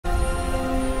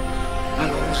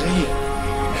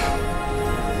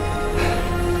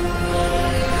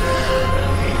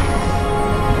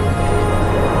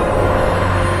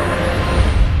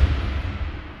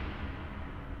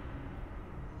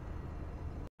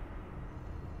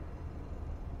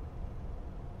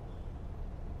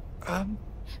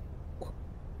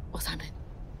What's happening?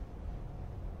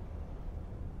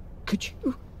 Could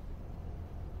you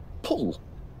pull?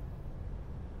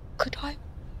 Could I?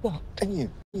 What? And you.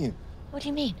 What do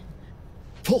you mean?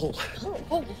 Pull.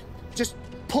 Oh. Just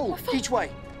pull each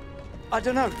way. I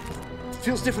don't know.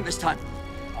 Feels different this time.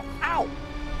 Ow!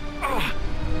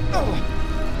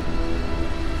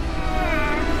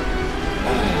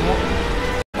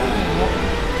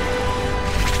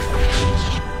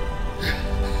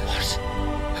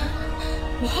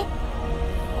 What?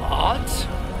 What?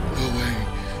 No way.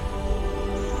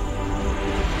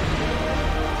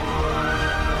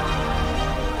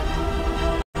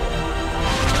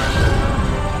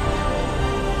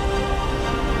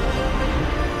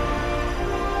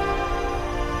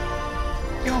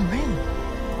 You're me.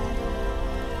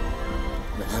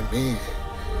 Not me.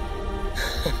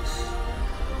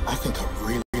 I think I'm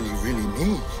really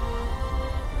me.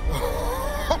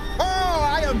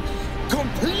 I am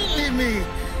completely me.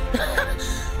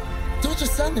 Don't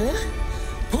just stand there.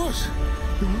 Push.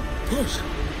 Push.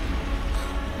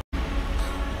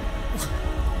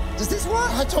 Does this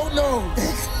work? I don't know.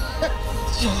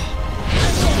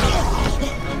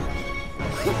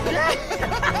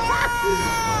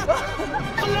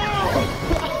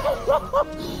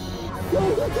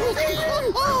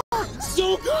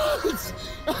 So good!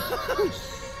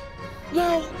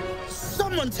 Now,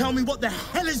 someone tell me what the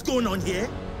hell is going on here?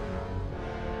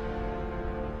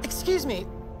 Excuse me.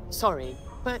 Sorry,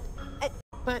 but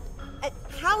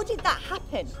how did that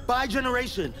happen?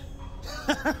 Bigeneration.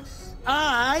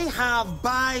 I have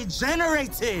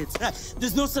bigenerated.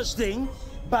 There's no such thing.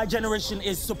 Bigeneration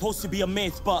is supposed to be a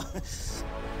myth, but...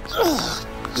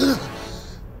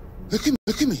 Look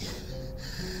at me.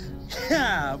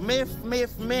 Yeah,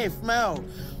 myth, Mel.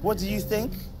 What do you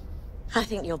think? I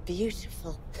think you're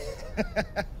beautiful.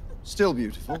 Still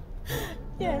beautiful.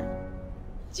 Yeah.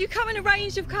 Do you come in a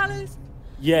range of colours?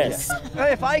 Yes.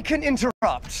 If I can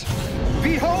interrupt.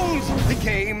 Behold the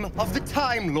game of the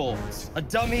Time Lords. A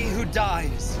dummy who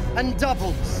dies and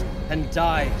doubles and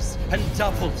dies and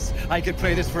doubles. I could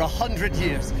play this for 100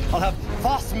 years. I'll have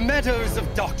vast meadows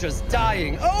of doctors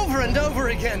dying over and over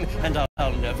again, and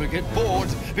I'll never get bored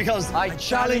because I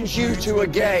challenge you to a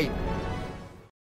game.